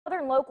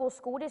Southern local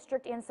school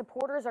district and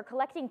supporters are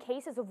collecting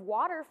cases of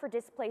water for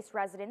displaced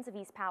residents of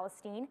East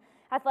Palestine.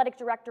 Athletic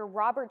Director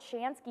Robert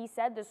Shansky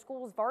said the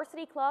school's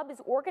varsity club is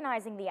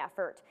organizing the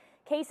effort.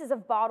 Cases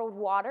of bottled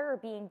water are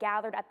being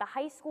gathered at the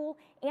high school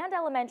and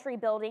elementary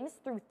buildings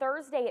through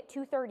Thursday at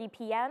 2:30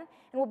 p.m.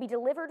 and will be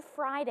delivered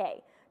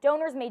Friday.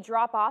 Donors may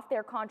drop off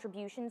their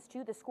contributions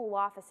to the school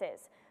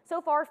offices. So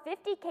far,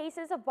 50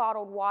 cases of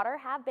bottled water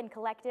have been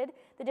collected.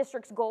 The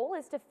district's goal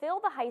is to fill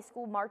the high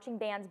school marching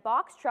band's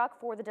box truck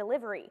for the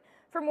delivery.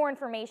 For more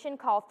information,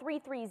 call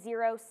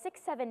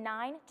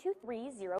 330-679-2300.